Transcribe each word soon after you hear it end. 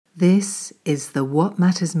This is the What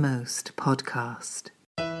Matters Most podcast.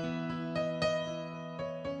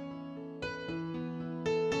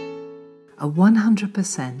 A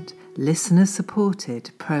 100%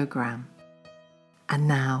 listener-supported program. And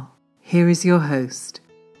now, here is your host,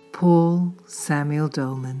 Paul Samuel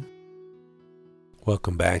Dolman.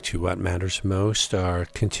 Welcome back to What Matters Most, our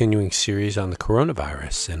continuing series on the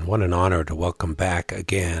coronavirus. And what an honor to welcome back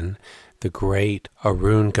again the great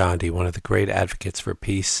Arun Gandhi, one of the great advocates for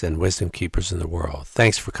peace and wisdom keepers in the world.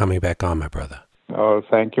 Thanks for coming back on, my brother. Oh,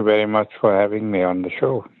 thank you very much for having me on the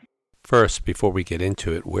show. First, before we get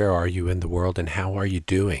into it, where are you in the world and how are you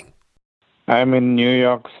doing? I'm in New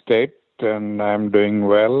York State and I'm doing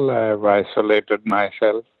well. I've isolated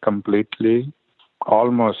myself completely,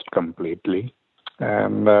 almost completely.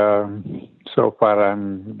 And so far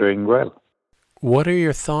I'm doing well. What are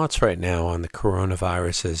your thoughts right now on the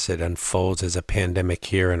coronavirus as it unfolds as a pandemic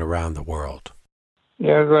here and around the world?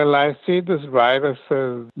 Yes, well, I see this virus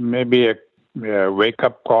as maybe a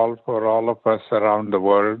wake-up call for all of us around the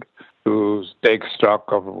world to take stock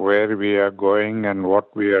of where we are going and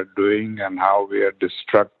what we are doing and how we are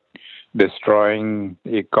destroying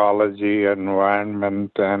ecology, environment,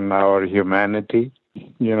 and our humanity.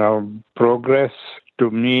 You know, progress, to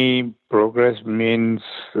me, progress means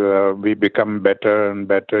we become better and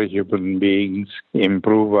better human beings,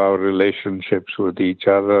 improve our relationships with each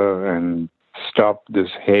other, and stop this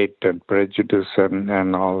hate and prejudice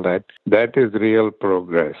and all that. That is real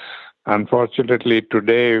progress. Unfortunately,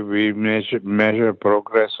 today we measure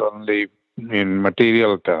progress only in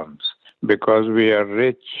material terms. Because we are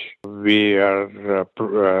rich, we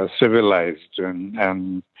are civilized,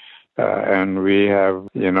 and we have,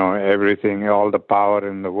 everything, all the power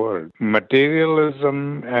in the world.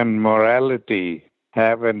 Materialism and morality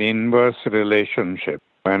have an inverse relationship.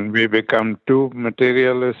 When we become too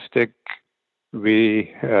materialistic,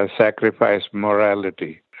 we sacrifice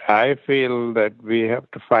morality. I feel that we have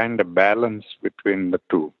to find a balance between the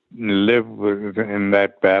two, live in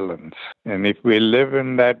that balance. And if we live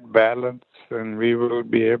in that balance, then we will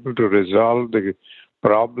be able to resolve the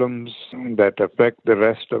problems that affect the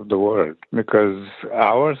rest of the world, because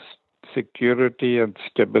our security and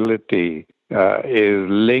stability is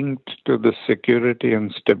linked to the security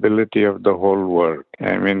and stability of the whole world.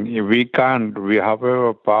 I mean,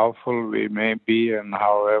 however powerful we may be and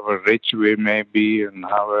however rich we may be and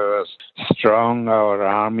however strong our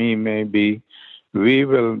army may be, we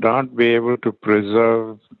will not be able to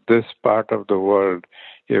preserve this part of the world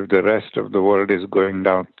if the rest of the world is going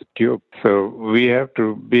down the tube. So we have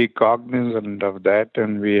to be cognizant of that,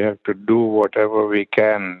 and we have to do whatever we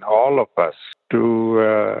can, all of us, to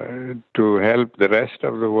help the rest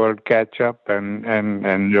of the world catch up and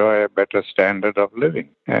enjoy a better standard of living.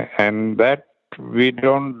 And that we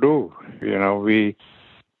don't do. We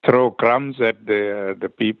throw crumbs at the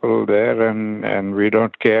people there, and we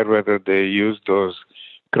don't care whether they use those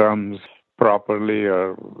crumbs properly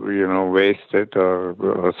or, waste it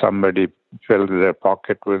or somebody fills their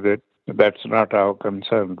pocket with it. That's not our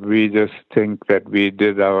concern. We just think that we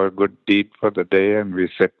did our good deed for the day and we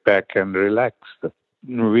sit back and relax.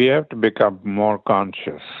 We have to become more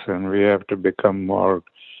conscious and we have to become more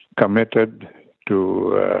committed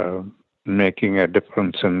to making a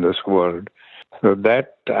difference in this world. So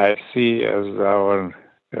that I see as our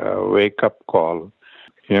wake-up call.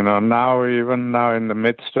 Now in the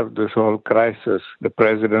midst of this whole crisis, the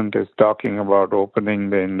president is talking about opening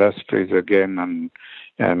the industries again and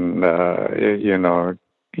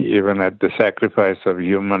even at the sacrifice of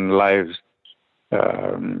human lives.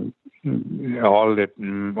 All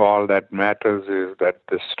that matters is that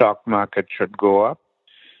the stock market should go up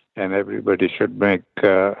and everybody should make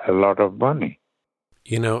a lot of money.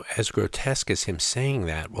 As grotesque as him saying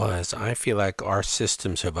that was, I feel like our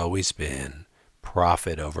systems have always been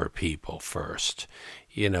profit over people first.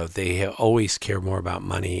 They always care more about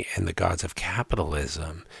money and the gods of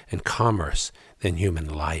capitalism and commerce than human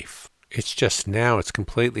life. It's just now it's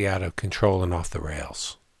completely out of control and off the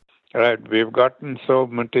rails. Right. We've gotten so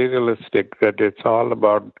materialistic that it's all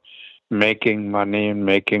about making money and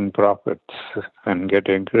making profits and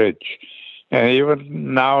getting rich. And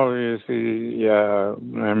even now, you see,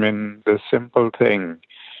 the simple thing,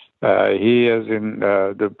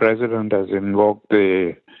 the president has invoked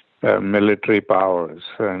the military powers,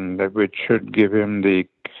 and which should give him the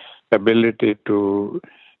ability to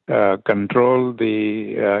control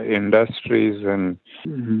the industries and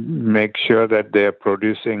make sure that they are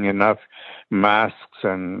producing enough masks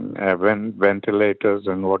and ventilators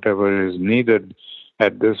and whatever is needed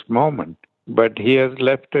at this moment. but he has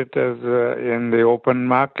left it as in the open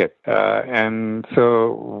market. And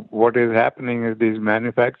so what is happening is these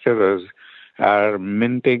manufacturers are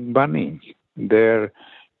minting money. They're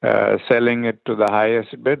selling it to the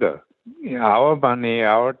highest bidder. Our money,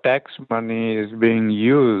 our tax money is being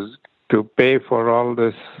used to pay for all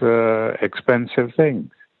this expensive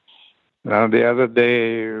things. Now, the other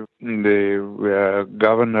day, the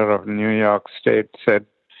governor of New York State said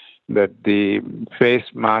that the face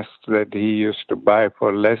masks that he used to buy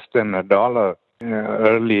for less than $1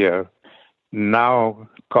 earlier now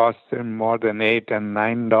cost him more than $8 and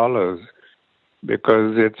 $9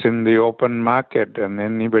 because it's in the open market and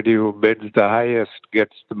anybody who bids the highest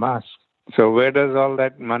gets the mask. So where does all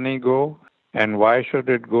that money go? And why should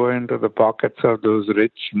it go into the pockets of those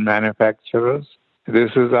rich manufacturers?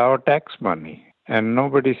 This is our tax money, and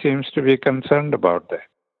nobody seems to be concerned about that.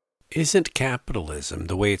 Isn't capitalism,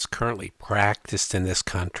 the way it's currently practiced in this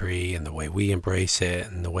country and the way we embrace it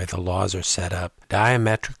and the way the laws are set up,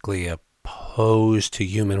 diametrically opposed to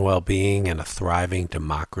human well-being and a thriving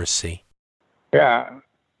democracy? Yeah,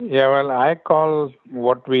 well, I call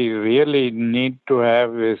what we really need to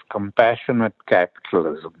have is compassionate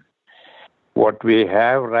capitalism. What we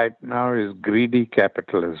have right now is greedy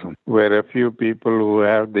capitalism, where a few people who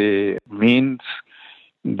have the means,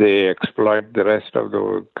 they exploit the rest of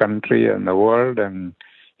the country and the world and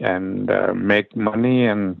make money.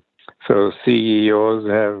 And so CEOs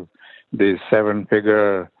have these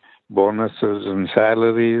 7-figure bonuses and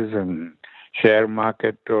salaries, and share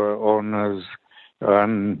market owners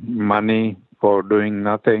earn money for doing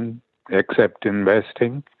nothing except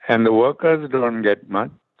investing. And the workers don't get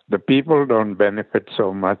much. The people don't benefit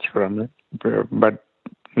so much from it. But,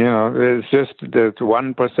 there's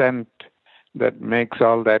 1% that makes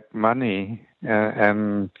all that money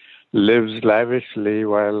and lives lavishly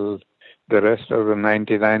while the rest of the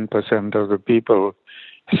 99% of the people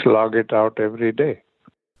slog it out every day.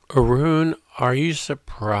 Arun, are you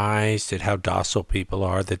surprised at how docile people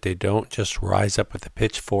are, that they don't just rise up with the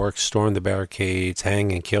pitchforks, storm the barricades,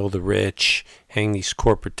 hang and kill the rich, hang these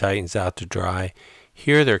corporate titans out to dry?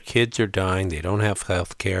 Here their kids are dying, they don't have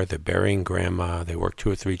health care, they're burying grandma, they work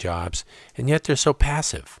 2 or 3 jobs, and yet they're so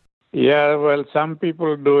passive. Yeah, well, some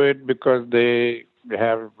people do it because they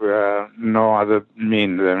have no other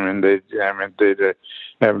means. They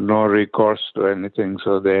have no recourse to anything,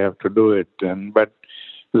 so they have to do it. But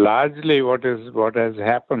largely, what has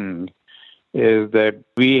happened is that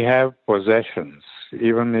we have possessions,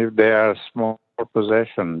 even if they are small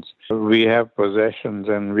possessions. We have possessions,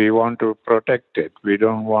 and we want to protect it. We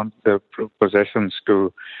don't want the possessions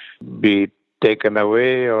to be taken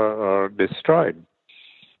away or destroyed.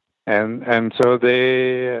 And so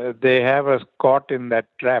they have us caught in that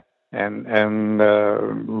trap, and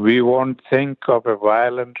we won't think of a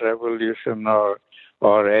violent revolution or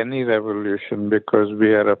any revolution because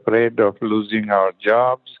we are afraid of losing our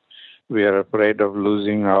jobs, we are afraid of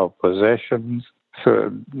losing our possessions.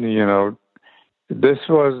 So this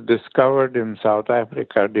was discovered in South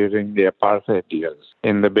Africa during the apartheid years.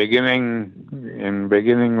 In the beginning,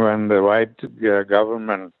 when the white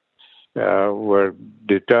government were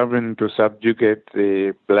determined to subjugate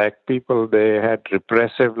the black people, they had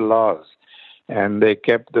repressive laws, and they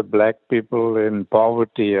kept the black people in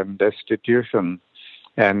poverty and destitution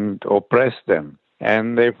and oppressed them.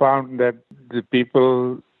 And they found that the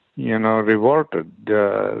people, revolted.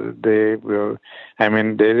 They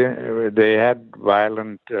had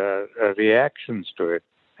violent reactions to it.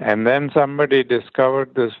 And then somebody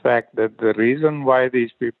discovered this fact that the reason why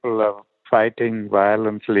these people are fighting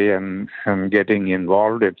violently and getting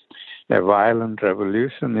involved in a violent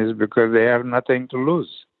revolution is because they have nothing to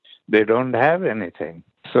lose. They don't have anything.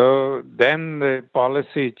 So then the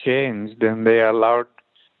policy changed and they allowed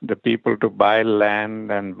the people to buy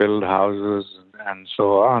land and build houses and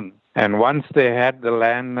so on. And once they had the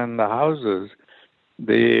land and the houses,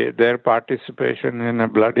 their participation in a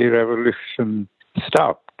bloody revolution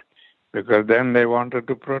stopped, because then they wanted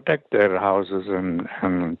to protect their houses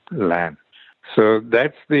and land. So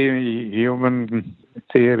that's the human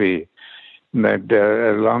theory, that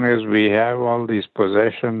as long as we have all these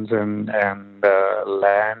possessions and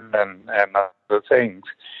land and other things,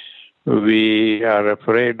 we are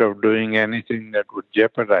afraid of doing anything that would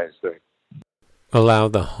jeopardize that. Allow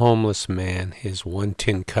the homeless man his 1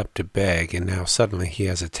 tin cup to beg, and now suddenly he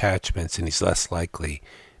has attachments and he's less likely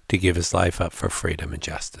to give his life up for freedom and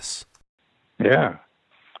justice. Yeah.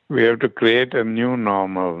 We have to create a new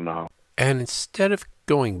normal now. And instead of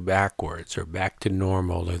going backwards or back to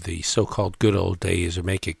normal or the so-called good old days or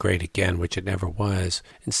make it great again, which it never was,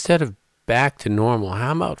 instead of back to normal,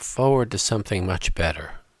 how about forward to something much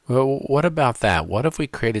better? Well, what about that? What if we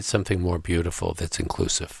created something more beautiful that's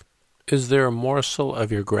inclusive? Is there a morsel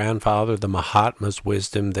of your grandfather, the Mahatma's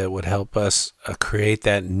wisdom, that would help us create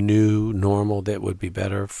that new normal that would be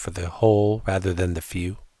better for the whole rather than the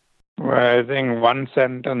few? Well, I think one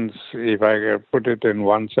sentence, if I could put it in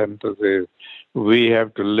one sentence, is we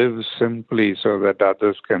have to live simply so that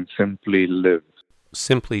others can simply live.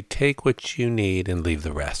 Simply take what you need and leave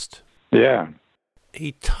the rest. Yeah.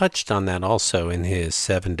 He touched on that also in his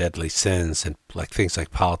 7 deadly sins and things like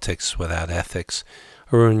politics without ethics.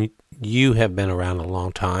 Arun, you have been around a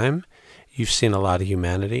long time. You've seen a lot of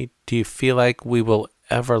humanity. Do you feel like we will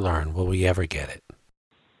ever learn? Will we ever get it?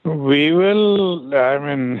 We will, I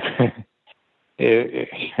mean...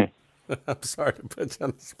 I'm sorry to put you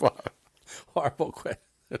on the spot. Horrible question.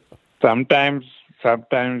 Sometimes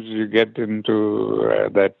you get into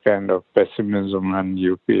that kind of pessimism and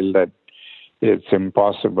you feel that it's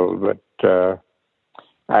impossible. But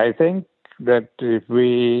I think that if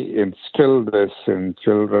we instill this in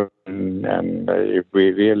children and if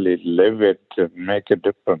we really live it and make a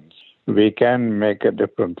difference, we can make a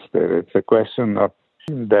difference there. It's a question of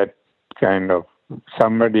that kind of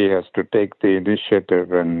somebody has to take the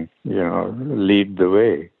initiative and, lead the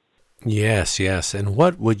way. Yes, yes. And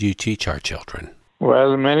what would you teach our children?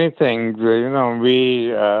 Well, many things.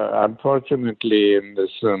 We, unfortunately, in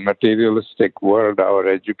this materialistic world, our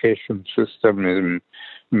education system is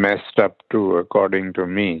messed up too, according to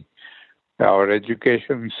me. Our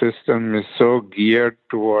education system is so geared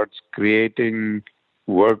towards creating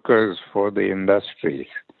workers for the industries.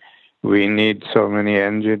 We need so many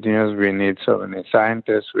engineers, we need so many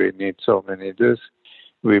scientists, we need so many this.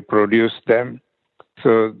 We produce them.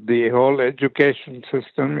 So the whole education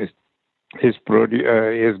system is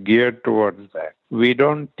geared towards that. We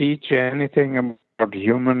don't teach anything about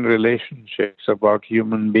human relationships, about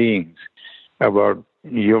human beings, about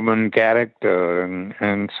human character,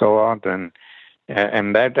 and so on.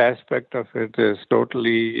 And that aspect of it is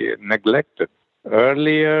totally neglected.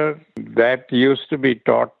 Earlier, that used to be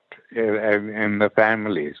taught in the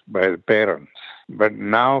families by the parents. But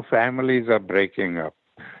now families are breaking up.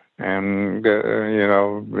 And,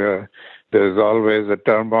 there's always a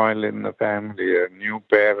turmoil in the family, new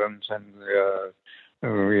parents and,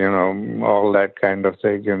 all that kind of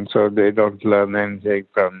thing. And so they don't learn anything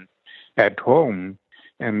from at home.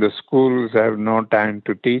 And the schools have no time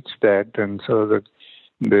to teach that. And so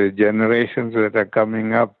the generations that are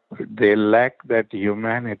coming up, they lack that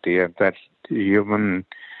humanity and that human,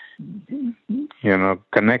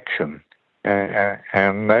 connection.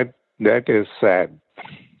 And that is sad.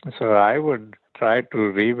 So I would try to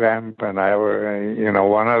revamp, and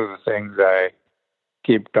one of the things I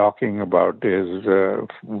keep talking about is a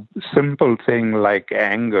simple thing like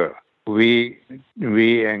anger. We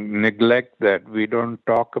neglect that. We don't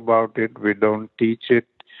talk about it. We don't teach it.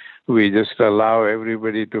 We just allow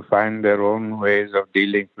everybody to find their own ways of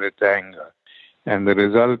dealing with anger. And the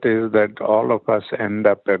result is that all of us end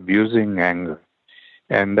up abusing anger.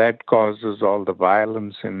 And that causes all the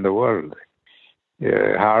violence in the world.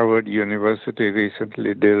 Harvard University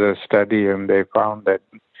recently did a study and they found that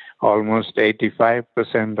almost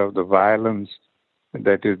 85% of the violence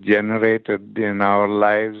that is generated in our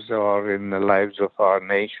lives or in the lives of our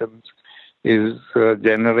nations is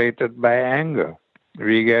generated by anger.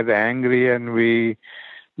 We get angry and we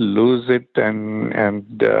lose it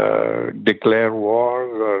and declare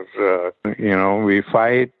war or, we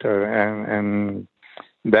fight and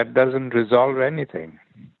that doesn't resolve anything.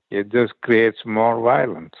 It just creates more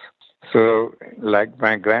violence. So, like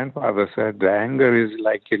my grandfather said, the anger is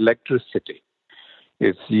like electricity.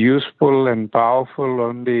 It's useful and powerful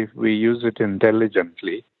only if we use it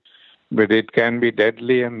intelligently, but it can be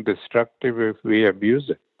deadly and destructive if we abuse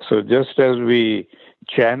it. So just as we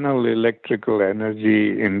channel electrical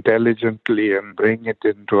energy intelligently and bring it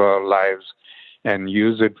into our lives and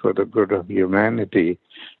use it for the good of humanity,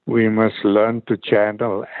 we must learn to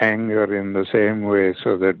channel anger in the same way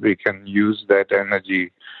so that we can use that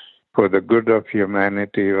energy for the good of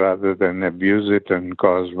humanity rather than abuse it and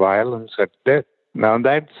cause violence and death. Now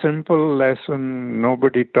that simple lesson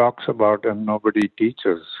nobody talks about and nobody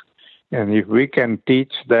teaches. And if we can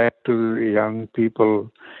teach that to young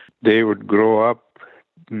people, they would grow up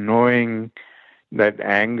knowing that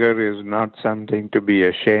anger is not something to be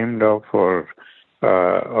ashamed of or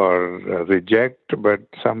reject, but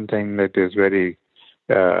something that is very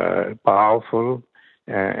powerful,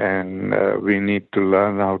 and we need to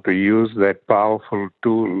learn how to use that powerful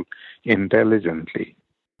tool intelligently.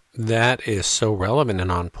 That is so relevant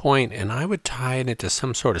and on point, and I would tie it into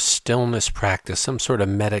some sort of stillness practice, some sort of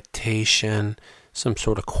meditation, some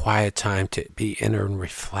sort of quiet time to be inner and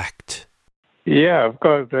reflect? Yeah, of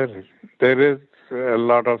course, there is a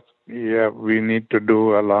lot of we need to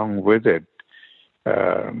do along with it,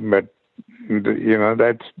 but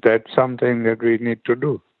that's something that we need to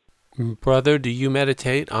do. Brother, do you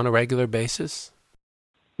meditate on a regular basis?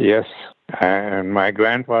 Yes, and my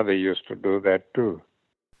grandfather used to do that too.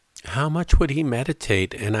 How much would he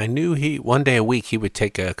meditate? And I knew one day a week he would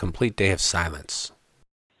take a complete day of silence.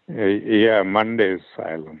 Yeah, Monday is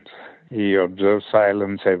silence. He observes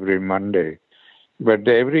silence every Monday. But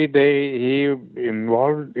every day he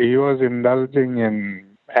was indulging in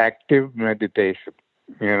active meditation.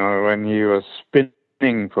 When he was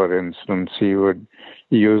spinning, for instance, he would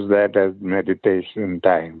use that as meditation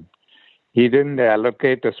time. He didn't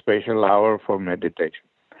allocate a special hour for meditation.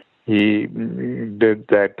 He did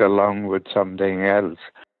that along with something else.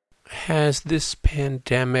 Has this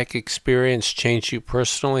pandemic experience changed you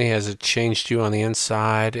personally? Has it changed you on the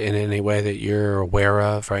inside in any way that you're aware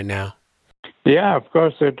of right now? Yeah, of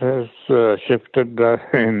course, it has shifted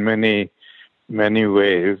in many, many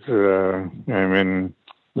ways.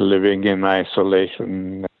 Living in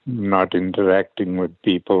isolation, not interacting with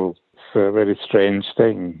people, it's a very strange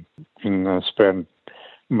thing. Spend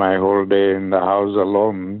my whole day in the house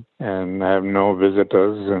alone and have no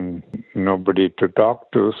visitors and nobody to talk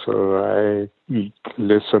to. So I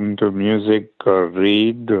listen to music or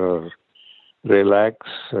read or relax.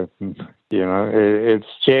 And, it's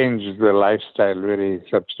changed the lifestyle very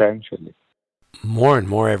substantially. More and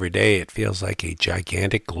more every day, it feels like a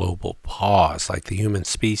gigantic global pause, like the human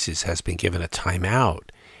species has been given a time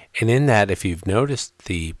out. And in that, if you've noticed,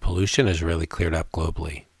 the pollution has really cleared up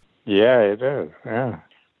globally. Yeah, it is. Yeah.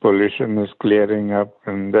 Pollution is clearing up,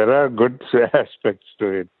 and there are good aspects to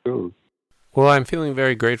it, too. Well, I'm feeling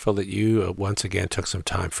very grateful that you once again took some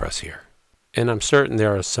time for us here. And I'm certain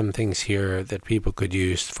there are some things here that people could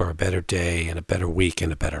use for a better day and a better week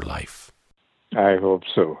and a better life. I hope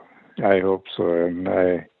so. And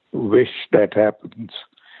I wish that happens,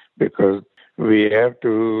 because we have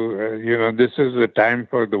to, this is the time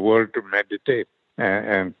for the world to meditate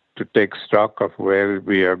and to take stock of where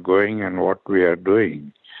we are going and what we are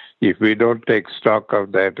doing. If we don't take stock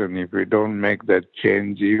of that, and if we don't make that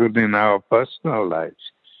change even in our personal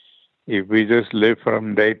lives, if we just live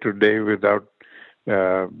from day to day without,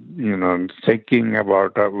 thinking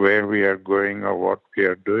about where we are going or what we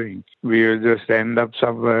are doing, we will just end up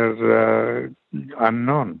somewhere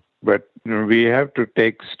unknown. But we have to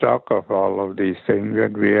take stock of all of these things,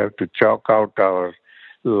 and we have to chalk out our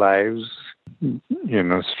lives,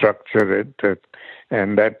 structure it,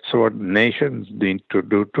 and that's what nations need to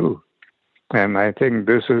do too. And I think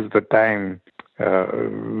this is the time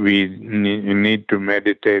we need to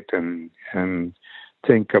meditate and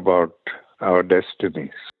think about our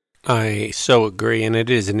destinies. I so agree, and it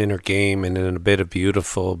is an inner game and in a bit of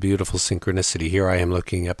beautiful, beautiful synchronicity. Here I am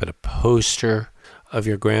looking up at a poster of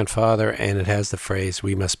your grandfather, and it has the phrase,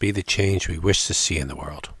 "We must be the change we wish to see in the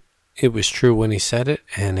world." It was true when he said it,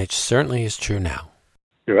 and it certainly is true now.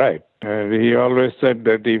 You're right. He always said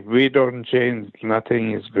that if we don't change,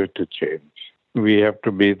 nothing is going to change. We have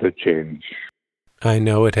to be the change. I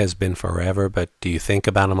know it has been forever, but do you think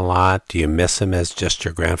about him a lot? Do you miss him as just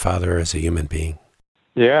your grandfather, as a human being?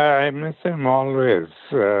 Yeah, I miss him always.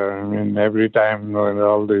 Every time when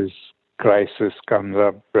all this crisis comes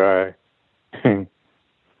up, I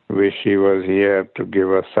wish he was here to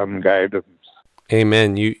give us some guidance.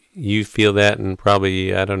 Amen. You feel that, and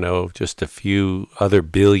probably, I don't know, just a few other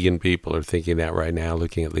billion people are thinking that right now,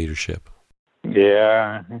 looking at leadership.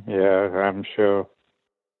 Yeah, I'm sure.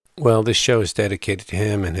 Well, this show is dedicated to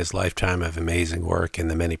him and his lifetime of amazing work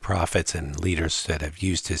and the many prophets and leaders that have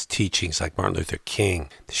used his teachings, like Martin Luther King,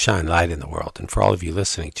 to shine light in the world. And for all of you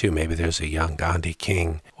listening, too, maybe there's a young Gandhi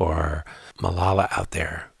King or Malala out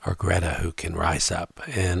there, or Greta, who can rise up.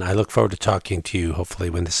 And I look forward to talking to you, hopefully,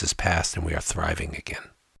 when this is past and we are thriving again.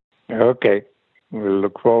 Okay. We'll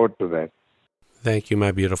look forward to that. Thank you,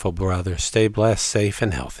 my beautiful brother. Stay blessed, safe,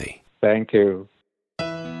 and healthy. Thank you.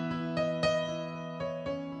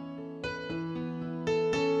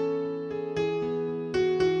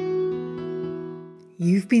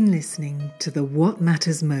 You've been listening to the What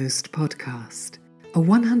Matters Most podcast, a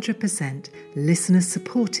 100%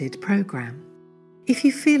 listener-supported program. If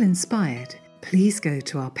you feel inspired, please go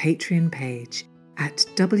to our Patreon page at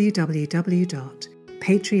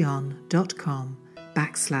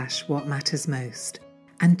www.patreon.com/whatmattersmost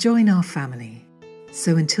and join our family.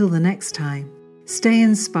 So until the next time, stay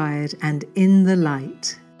inspired and in the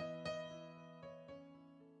light.